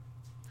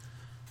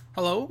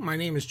Hello, my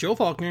name is Joe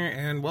Faulkner,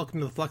 and welcome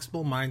to the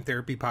Flexible Mind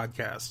Therapy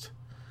Podcast.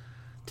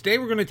 Today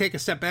we're going to take a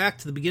step back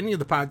to the beginning of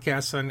the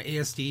podcast on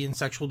ASD and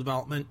sexual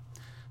development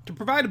to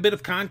provide a bit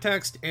of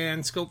context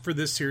and scope for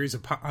this series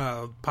of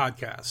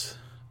podcasts.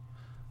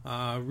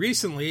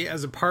 Recently,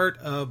 as a part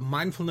of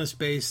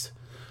mindfulness-based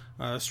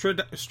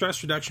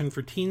stress reduction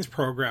for teens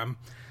program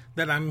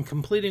that I'm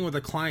completing with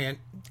a client,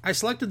 I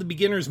selected the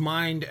beginner's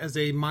mind as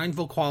a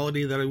mindful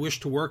quality that I wish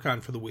to work on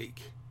for the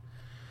week.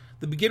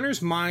 The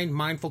beginner's mind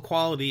mindful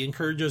quality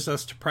encourages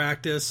us to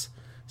practice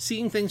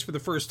seeing things for the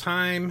first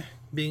time,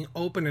 being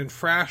open and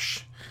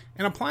fresh,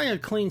 and applying a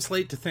clean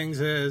slate to things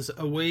as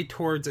a way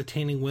towards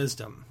attaining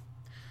wisdom.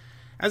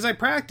 As I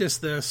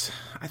practiced this,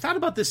 I thought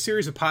about this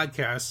series of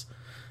podcasts,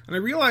 and I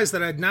realized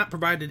that I had not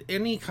provided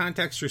any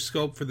context or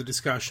scope for the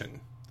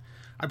discussion.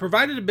 I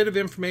provided a bit of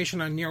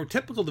information on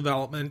neurotypical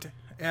development,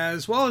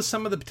 as well as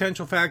some of the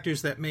potential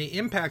factors that may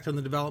impact on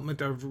the development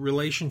of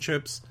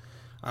relationships,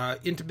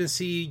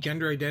 intimacy,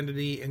 gender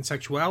identity, and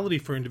sexuality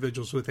for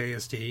individuals with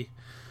ASD,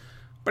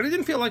 but I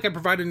didn't feel like I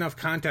provided enough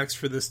context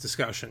for this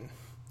discussion.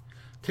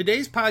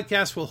 Today's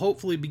podcast will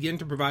hopefully begin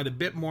to provide a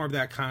bit more of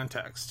that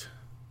context.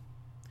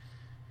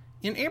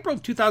 In April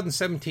of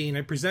 2017,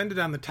 I presented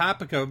on the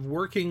topic of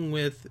working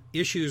with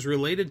issues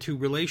related to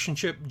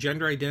relationship,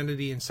 gender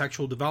identity, and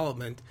sexual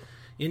development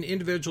in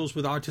individuals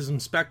with autism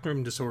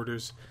spectrum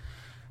disorders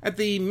at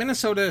the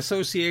Minnesota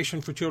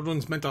Association for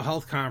Children's Mental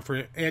Health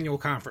annual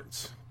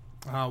conference.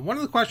 One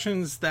of the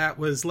questions that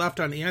was left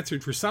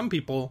unanswered for some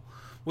people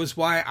was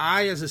why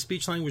I, as a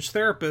speech-language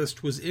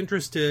therapist, was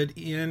interested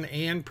in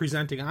and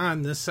presenting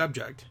on this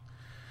subject.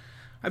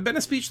 I've been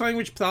a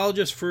speech-language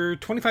pathologist for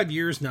 25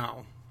 years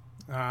now.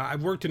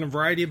 I've worked in a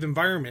variety of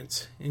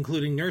environments,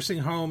 including nursing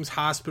homes,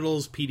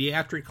 hospitals,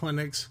 pediatric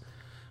clinics,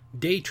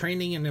 day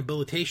training and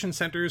habilitation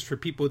centers for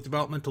people with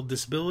developmental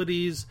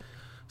disabilities,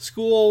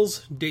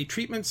 schools, day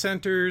treatment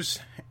centers,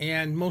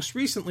 and most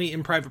recently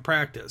in private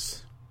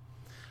practice.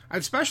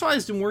 I've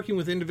specialized in working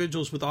with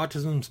individuals with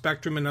autism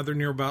spectrum and other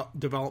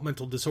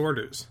neurodevelopmental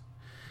disorders.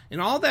 In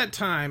all that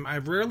time,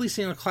 I've rarely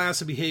seen a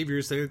class of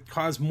behaviors that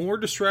cause more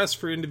distress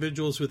for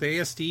individuals with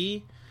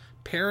ASD,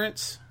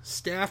 parents,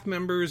 staff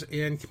members,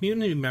 and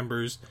community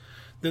members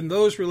than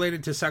those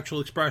related to sexual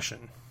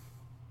expression.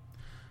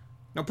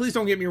 Now, please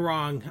don't get me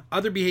wrong,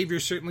 other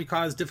behaviors certainly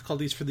cause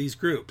difficulties for these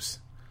groups.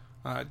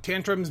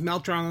 Tantrums,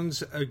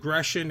 meltdowns,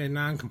 aggression, and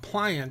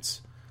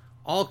noncompliance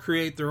all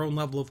create their own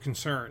level of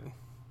concern.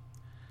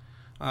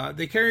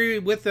 They carry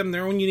with them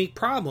their own unique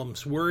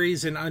problems,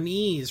 worries, and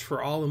unease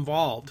for all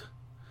involved.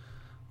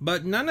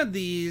 But none of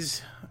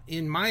these,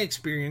 in my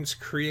experience,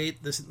 create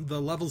the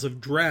levels of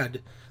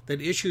dread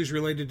that issues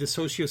related to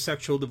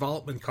sociosexual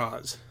development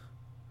cause.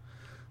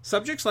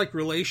 Subjects like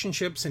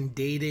relationships and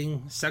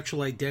dating,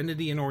 sexual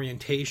identity and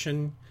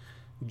orientation,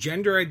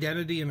 gender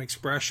identity and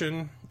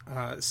expression,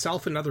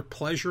 self and other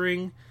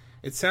pleasuring,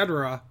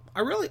 etc.,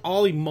 are really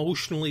all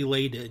emotionally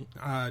laden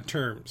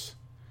terms.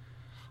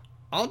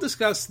 I'll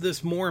discuss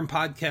this more in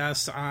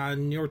podcasts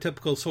on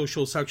neurotypical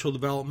sociosexual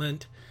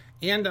development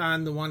and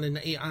on the one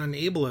on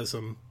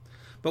ableism.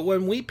 But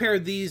when we pair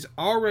these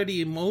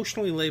already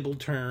emotionally laden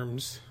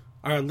terms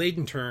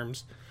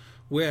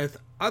with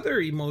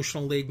other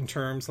emotional laden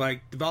terms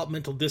like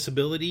developmental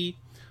disability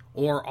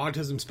or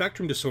autism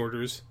spectrum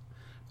disorders,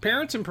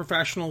 parents and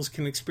professionals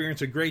can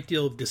experience a great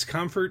deal of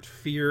discomfort,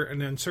 fear,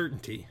 and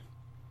uncertainty.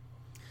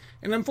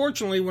 And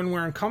unfortunately, when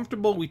we're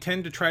uncomfortable, we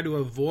tend to try to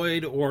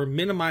avoid or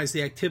minimize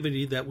the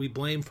activity that we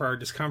blame for our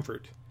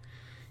discomfort.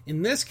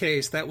 In this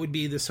case, that would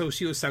be the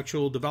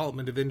sociosexual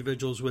development of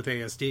individuals with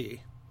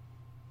ASD.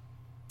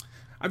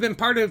 I've been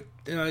part of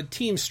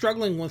teams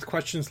struggling with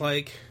questions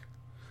like,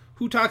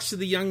 who talks to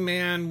the young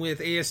man with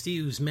ASD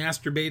who's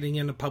masturbating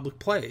in a public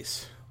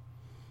place?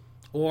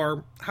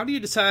 Or, how do you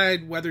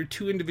decide whether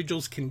two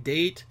individuals can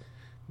date,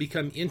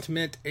 become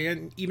intimate,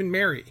 and even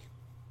marry?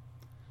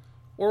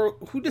 Or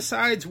who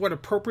decides what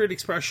appropriate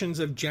expressions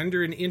of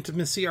gender and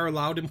intimacy are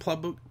allowed in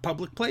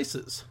public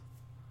places?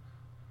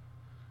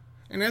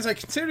 And as I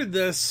considered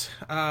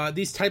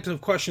these types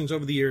of questions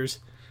over the years,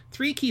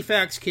 three key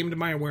facts came to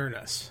my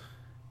awareness.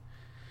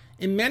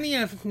 In many,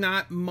 if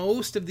not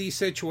most, of these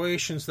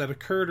situations that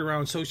occurred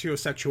around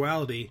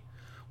sociosexuality,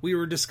 we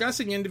were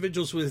discussing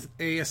individuals with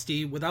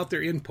ASD without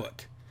their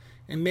input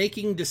and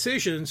making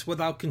decisions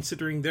without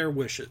considering their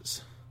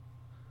wishes.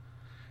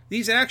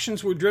 These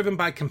actions were driven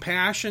by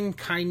compassion,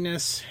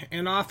 kindness,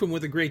 and often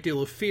with a great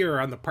deal of fear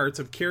on the parts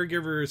of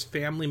caregivers,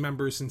 family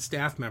members, and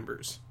staff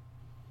members.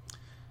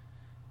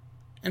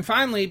 And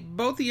finally,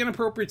 both the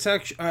inappropriate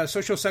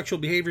sociosexual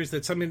behaviors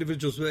that some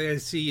individuals with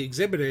ASD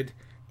exhibited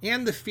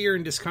and the fear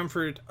and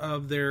discomfort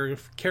of their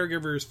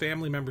caregivers,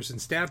 family members,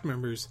 and staff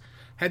members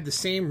had the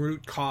same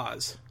root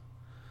cause: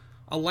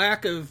 a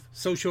lack of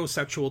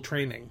sociosexual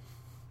training.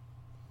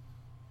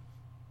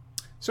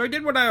 So I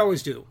did what I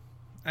always do.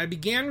 I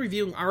began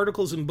reviewing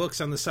articles and books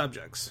on the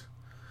subjects.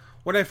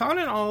 What I found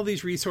in all of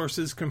these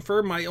resources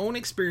confirmed my own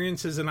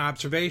experiences and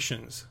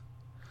observations.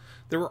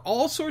 There were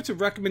all sorts of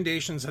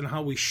recommendations on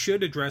how we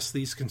should address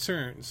these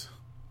concerns.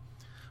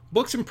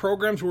 Books and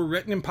programs were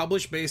written and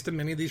published based on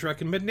many of these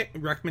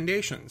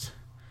recommendations.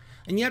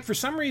 And yet, for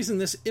some reason,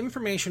 this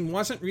information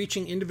wasn't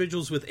reaching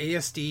individuals with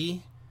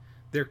ASD,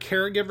 their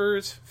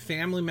caregivers,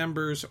 family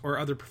members, or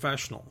other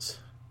professionals.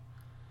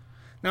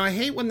 Now, I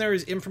hate when there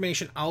is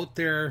information out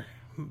there,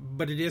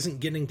 but it isn't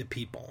getting to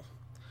people.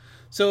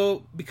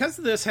 So, because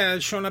this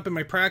has shown up in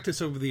my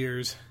practice over the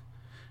years,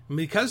 and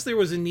because there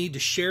was a need to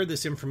share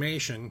this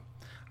information,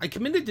 I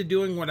committed to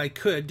doing what I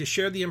could to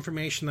share the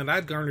information that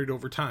I've garnered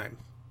over time.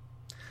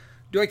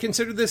 Do I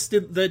consider this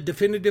the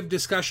definitive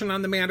discussion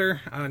on the matter?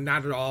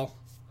 Not at all.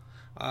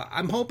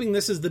 I'm hoping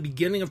this is the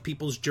beginning of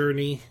people's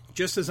journey,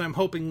 just as I'm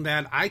hoping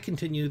that I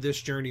continue this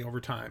journey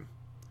over time.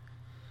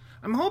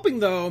 I'm hoping,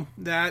 though,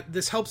 that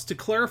this helps to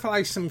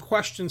clarify some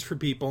questions for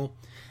people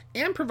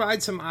and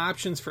provide some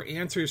options for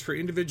answers for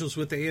individuals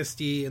with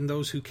ASD and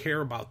those who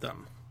care about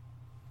them.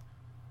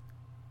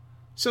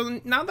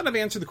 So now that I've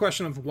answered the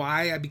question of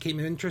why I became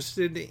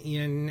interested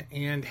in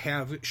and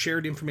have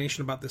shared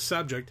information about this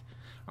subject,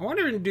 I want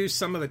to introduce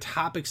some of the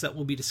topics that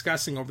we'll be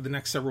discussing over the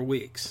next several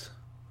weeks.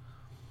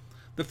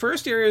 The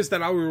first areas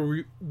that I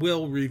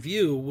will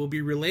review will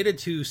be related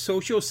to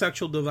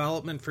sociosexual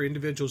development for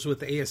individuals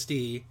with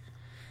ASD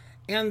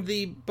and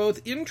the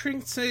both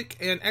intrinsic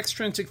and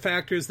extrinsic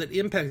factors that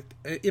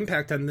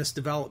impact on this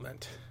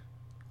development.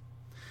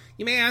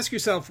 You may ask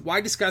yourself, why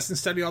discuss and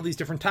study all these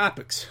different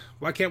topics?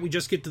 Why can't we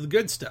just get to the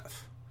good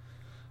stuff?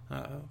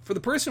 For the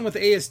person with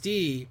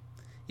ASD,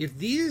 if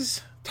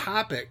these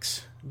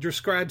topics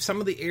describe some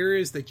of the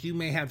areas that you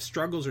may have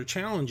struggles or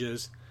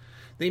challenges,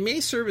 they may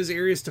serve as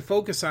areas to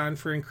focus on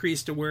for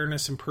increased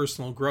awareness and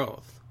personal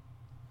growth.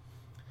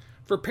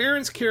 For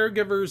parents,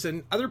 caregivers,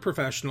 and other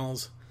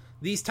professionals,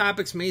 these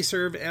topics may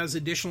serve as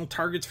additional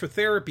targets for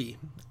therapy,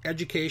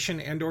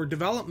 education, and/or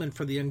development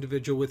for the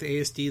individual with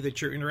ASD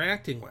that you're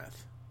interacting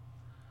with.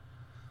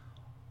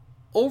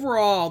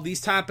 Overall,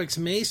 these topics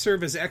may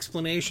serve as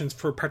explanations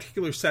for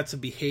particular sets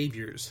of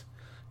behaviors,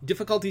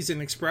 difficulties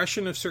in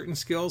expression of certain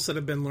skills that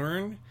have been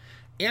learned,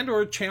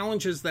 and/or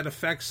challenges that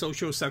affect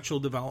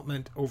sociosexual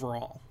development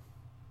overall.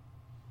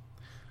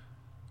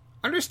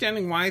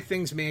 Understanding why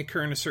things may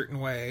occur in a certain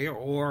way,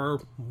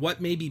 or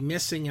what may be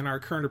missing in our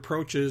current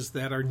approaches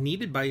that are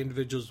needed by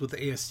individuals with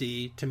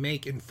ASD to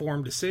make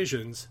informed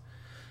decisions,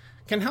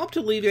 can help to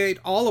alleviate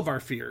all of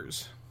our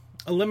fears,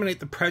 eliminate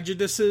the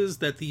prejudices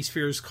that these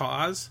fears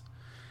cause,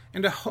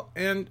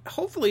 and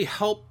hopefully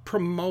help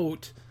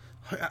promote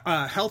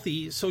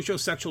healthy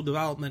sociosexual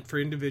development for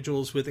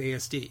individuals with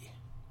ASD.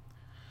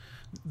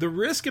 The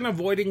risk in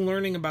avoiding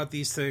learning about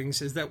these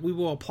things is that we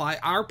will apply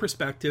our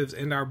perspectives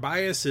and our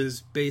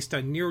biases based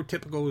on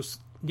neurotypical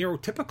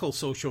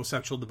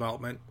sociosexual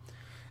development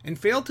and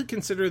fail to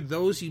consider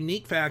those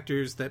unique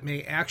factors that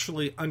may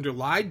actually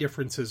underlie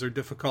differences or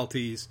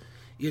difficulties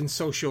in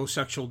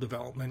sociosexual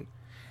development,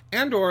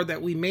 and/or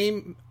that we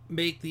may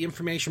make the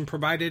information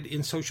provided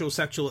in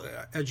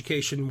sociosexual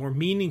education more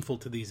meaningful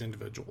to these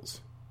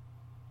individuals.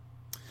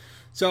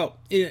 So,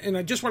 and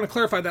I just want to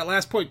clarify that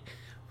last point.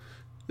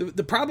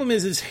 The problem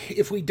is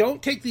if we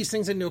don't take these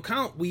things into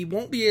account, we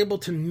won't be able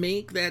to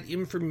make that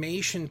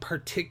information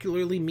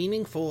particularly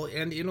meaningful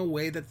and in a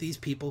way that these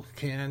people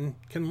can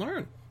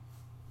learn.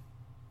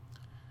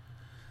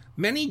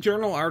 Many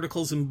journal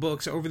articles and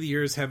books over the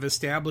years have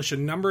established a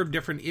number of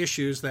different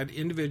issues that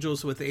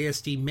individuals with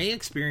ASD may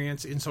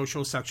experience in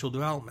sociosexual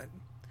development.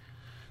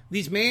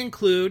 These may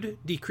include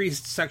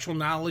decreased sexual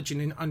knowledge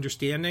and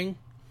understanding,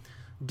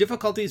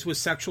 difficulties with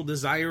sexual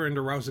desire and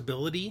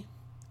arousability,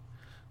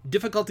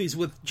 difficulties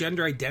with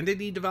gender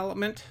identity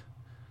development,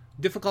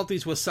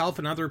 difficulties with self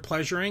and other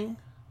pleasuring,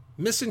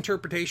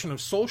 misinterpretation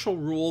of social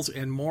rules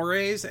and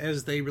mores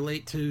as they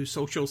relate to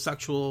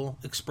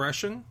sociosexual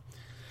expression,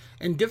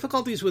 and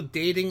difficulties with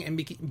dating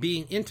and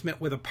being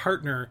intimate with a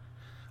partner,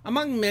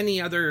 among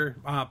many other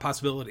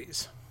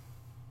possibilities.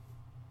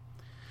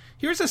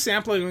 Here's a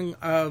sampling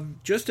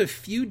of just a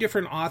few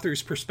different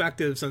authors'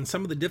 perspectives on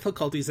some of the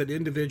difficulties that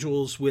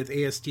individuals with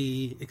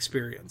ASD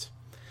experience.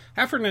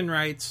 Heffernan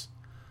writes,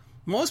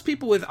 most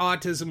people with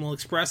autism will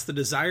express the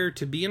desire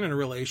to be in a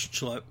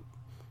relationship,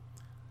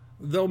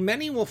 though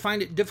many will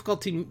find it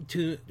difficult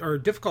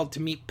to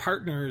meet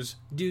partners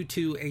due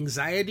to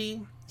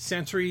anxiety,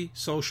 sensory,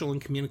 social,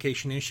 and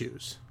communication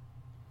issues.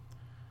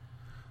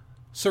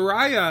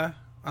 Soraya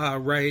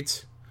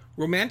writes,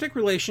 romantic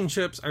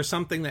relationships are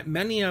something that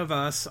many of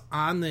us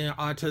on the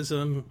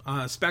autism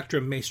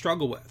spectrum may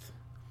struggle with.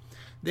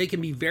 They can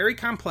be very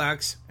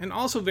complex and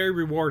also very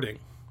rewarding.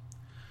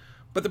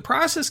 But the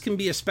process can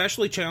be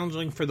especially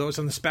challenging for those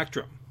on the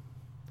spectrum.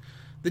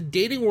 The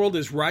dating world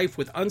is rife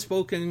with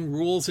unspoken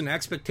rules and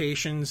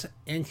expectations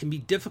and can be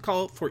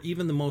difficult for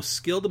even the most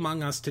skilled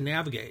among us to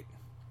navigate.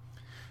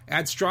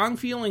 Add strong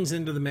feelings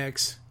into the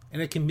mix,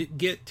 and it can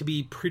get to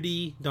be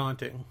pretty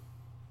daunting.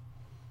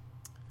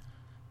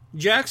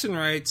 Jackson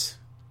writes,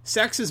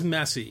 sex is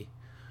messy,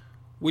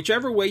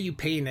 whichever way you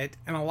paint it,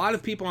 and a lot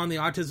of people on the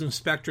autism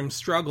spectrum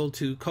struggle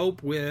to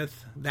cope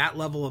with that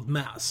level of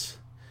mess.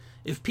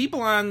 If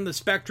people on the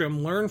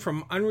spectrum learn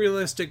from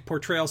unrealistic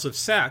portrayals of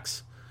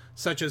sex,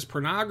 such as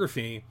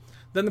pornography,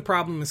 then the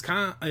problem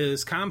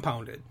is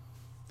compounded.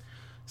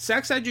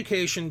 Sex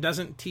education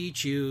doesn't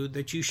teach you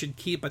that you should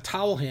keep a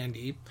towel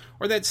handy,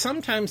 or that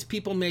sometimes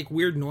people make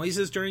weird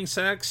noises during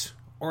sex,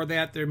 or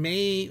that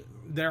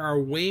there are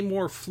way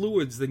more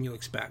fluids than you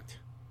expect.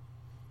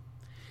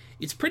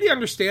 It's pretty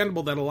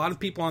understandable that a lot of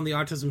people on the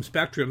autism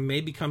spectrum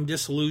may become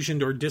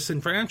disillusioned or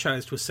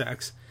disenfranchised with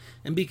sex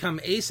and become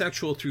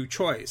asexual through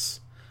choice,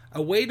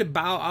 a way to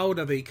bow out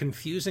of a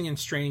confusing and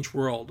strange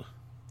world.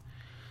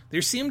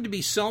 There seem to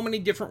be so many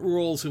different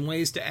rules and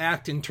ways to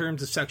act in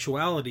terms of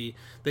sexuality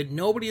that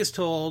nobody is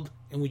told,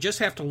 and we just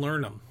have to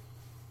learn them.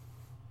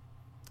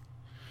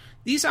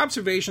 These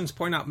observations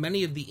point out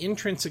many of the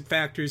intrinsic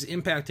factors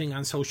impacting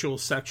on social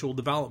sexual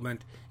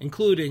development,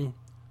 including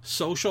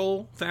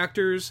social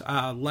factors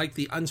like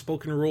the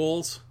unspoken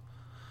rules,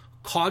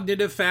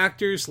 cognitive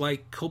factors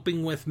like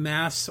coping with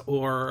mess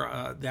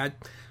or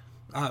that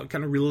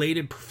kind of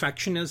related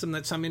perfectionism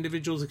that some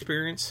individuals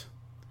experience,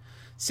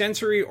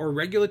 sensory or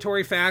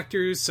regulatory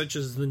factors such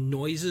as the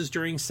noises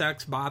during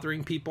sex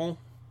bothering people,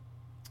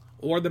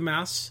 or the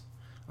mess,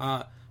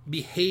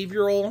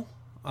 behavioral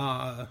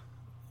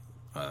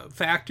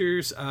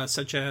factors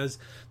such as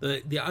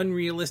the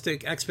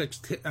unrealistic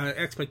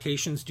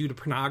expectations due to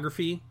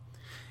pornography,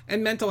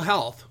 and mental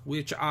health,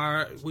 which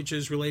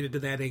is related to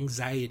that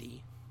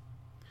anxiety.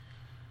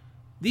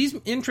 These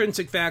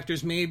intrinsic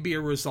factors may be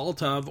a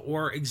result of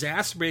or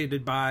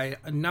exacerbated by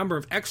a number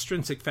of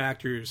extrinsic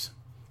factors,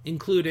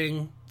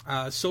 including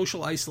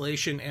social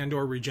isolation and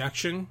or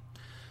rejection.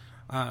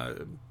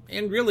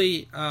 And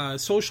really,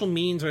 social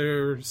means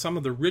are some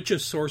of the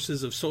richest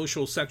sources of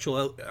social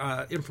sexual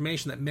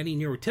information that many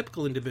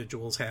neurotypical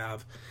individuals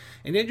have,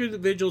 and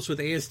individuals with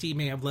ASD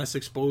may have less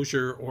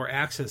exposure or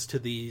access to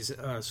these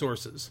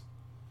sources.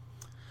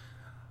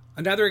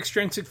 Another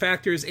extrinsic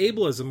factor is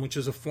ableism, which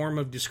is a form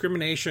of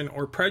discrimination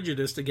or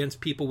prejudice against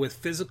people with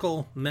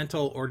physical,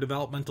 mental, or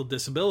developmental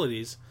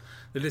disabilities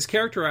that is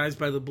characterized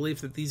by the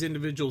belief that these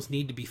individuals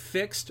need to be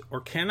fixed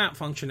or cannot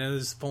function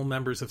as full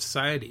members of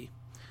society,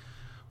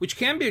 which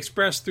can be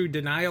expressed through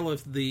denial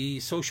of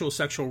the social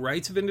sexual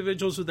rights of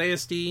individuals with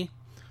ASD,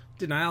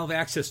 denial of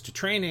access to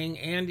training,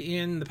 and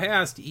in the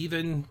past,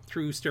 even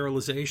through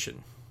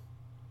sterilization.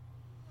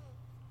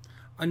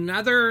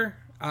 Another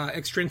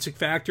extrinsic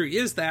factor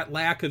is that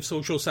lack of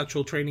social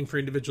sexual training for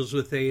individuals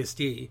with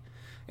ASD,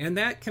 and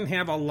that can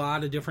have a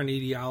lot of different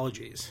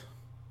etiologies.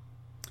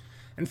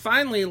 And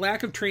finally,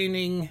 lack of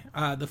training,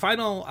 the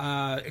final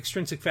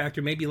extrinsic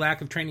factor may be lack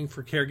of training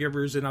for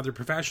caregivers and other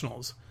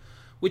professionals,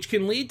 which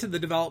can lead to the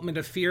development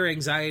of fear,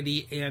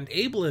 anxiety, and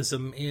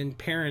ableism in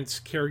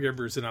parents,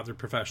 caregivers, and other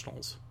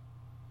professionals.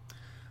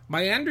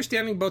 By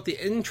understanding both the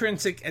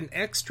intrinsic and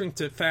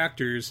extrinsic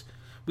factors,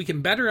 we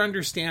can better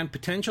understand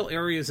potential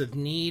areas of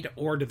need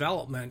or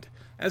development,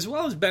 as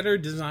well as better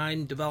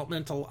design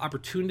developmental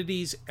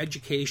opportunities,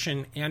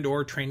 education, and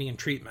or training and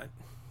treatment.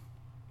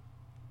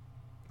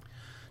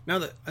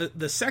 Now,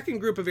 the second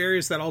group of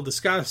areas that I'll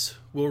discuss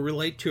will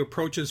relate to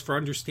approaches for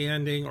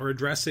understanding or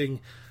addressing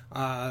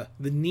the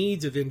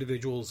needs of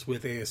individuals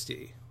with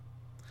ASD.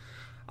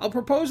 I'll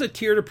propose a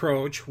tiered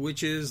approach,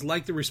 which is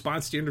like the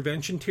response to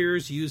intervention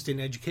tiers used in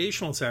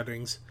educational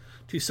settings,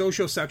 to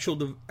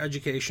sociosexual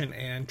education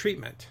and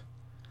treatment.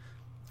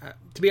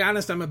 To be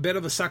honest, I'm a bit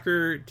of a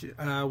sucker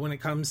when it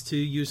comes to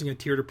using a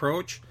tiered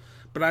approach,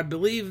 but I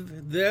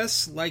believe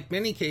this, like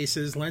many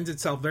cases, lends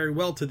itself very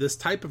well to this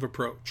type of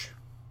approach.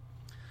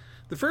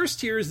 The first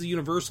tier is the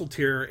universal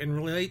tier and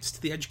relates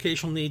to the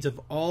educational needs of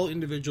all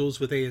individuals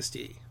with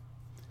ASD.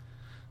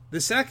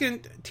 The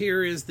second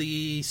tier is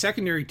the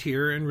secondary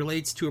tier and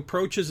relates to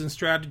approaches and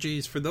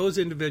strategies for those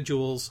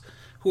individuals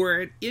who are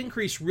at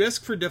increased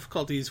risk for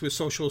difficulties with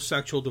social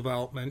sexual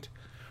development,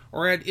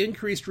 or at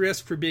increased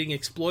risk for being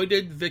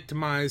exploited,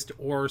 victimized,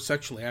 or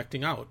sexually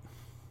acting out.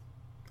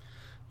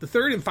 The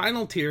third and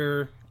final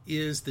tier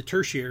is the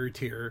tertiary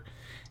tier,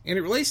 and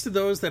it relates to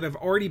those that have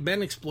already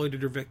been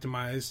exploited or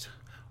victimized,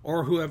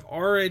 or who have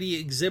already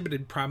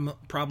exhibited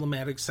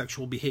problematic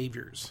sexual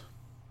behaviors.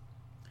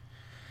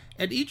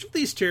 At each of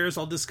these tiers,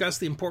 I'll discuss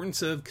the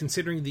importance of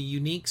considering the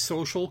unique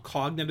social,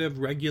 cognitive,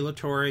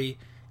 regulatory,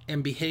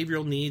 and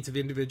behavioral needs of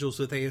individuals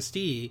with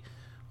ASD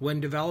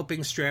when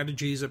developing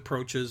strategies,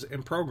 approaches,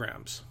 and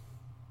programs.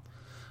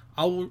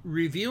 I'll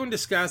review and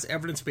discuss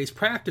evidence-based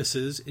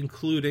practices,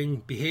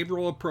 including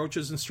behavioral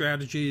approaches and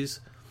strategies,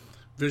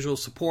 visual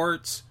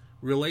supports,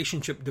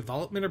 relationship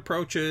development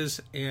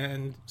approaches,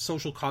 and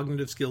social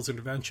cognitive skills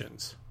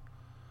interventions.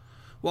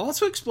 We'll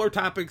also explore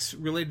topics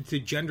related to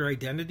gender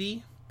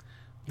identity,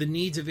 the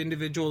needs of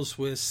individuals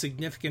with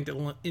significant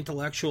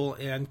intellectual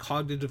and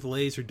cognitive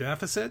delays or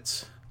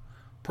deficits,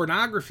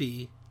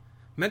 pornography,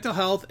 mental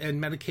health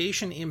and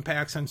medication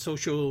impacts on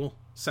social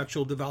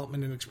sexual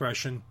development and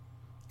expression,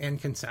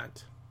 and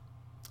consent.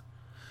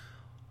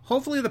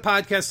 Hopefully the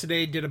podcast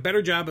today did a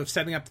better job of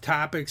setting up the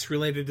topics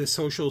related to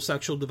social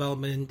sexual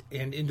development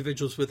and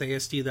individuals with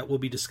ASD that we'll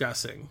be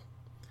discussing.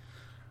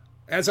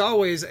 As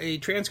always, a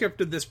transcript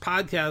of this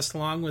podcast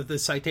along with the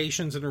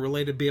citations and a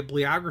related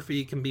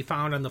bibliography can be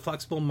found on the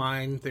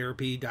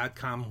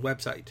FlexibleMindTherapy.com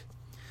website.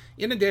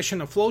 In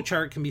addition, a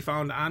flowchart can be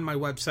found on my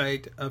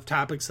website of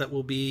topics that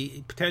will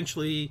be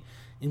potentially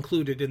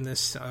included in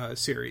this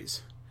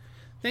series.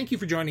 Thank you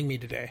for joining me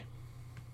today.